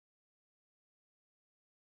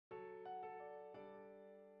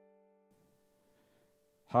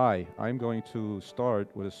Hi, I'm going to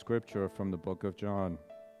start with a scripture from the book of John.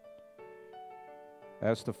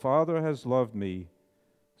 As the Father has loved me,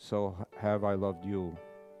 so have I loved you.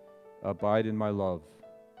 Abide in my love.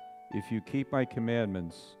 If you keep my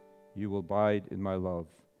commandments, you will abide in my love,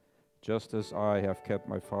 just as I have kept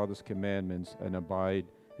my Father's commandments and abide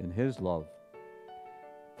in his love.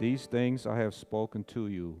 These things I have spoken to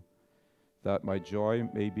you, that my joy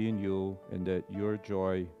may be in you and that your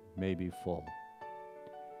joy may be full.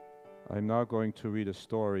 I'm now going to read a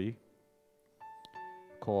story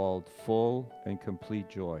called Full and Complete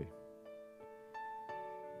Joy.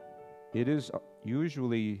 It is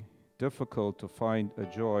usually difficult to find a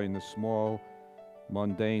joy in the small,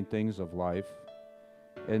 mundane things of life,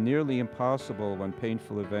 and nearly impossible when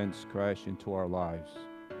painful events crash into our lives.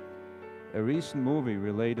 A recent movie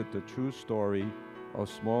related the true story of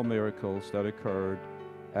small miracles that occurred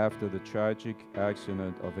after the tragic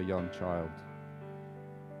accident of a young child.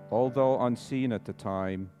 Although unseen at the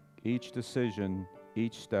time, each decision,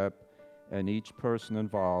 each step, and each person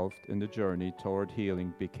involved in the journey toward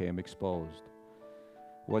healing became exposed.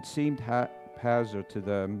 What seemed haphazard to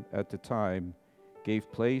them at the time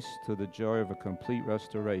gave place to the joy of a complete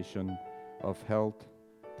restoration of health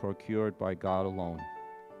procured by God alone.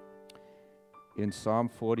 In Psalm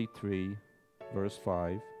 43, verse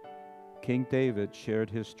 5, King David shared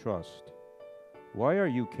his trust. "Why are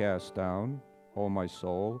you cast down, O my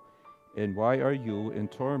soul, and why are you in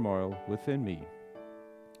turmoil within me?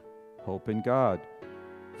 Hope in God,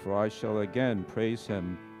 for I shall again praise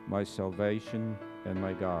him, my salvation and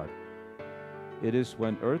my God." It is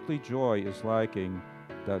when earthly joy is lacking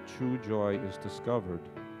that true joy is discovered,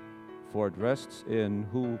 for it rests in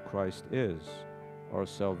who Christ is, our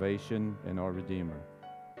salvation and our Redeemer.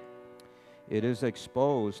 It is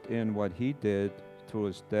exposed in what he did through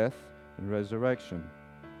his death and resurrection.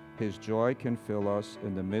 His joy can fill us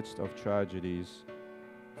in the midst of tragedies,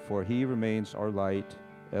 for he remains our light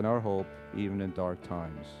and our hope even in dark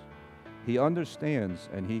times. He understands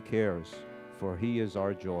and he cares, for he is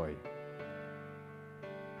our joy.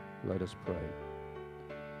 Let us pray.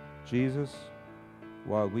 Jesus,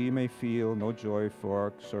 while we may feel no joy for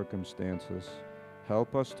our circumstances,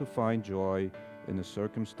 help us to find joy in the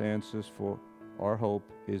circumstances, for our hope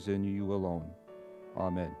is in you alone.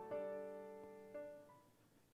 Amen.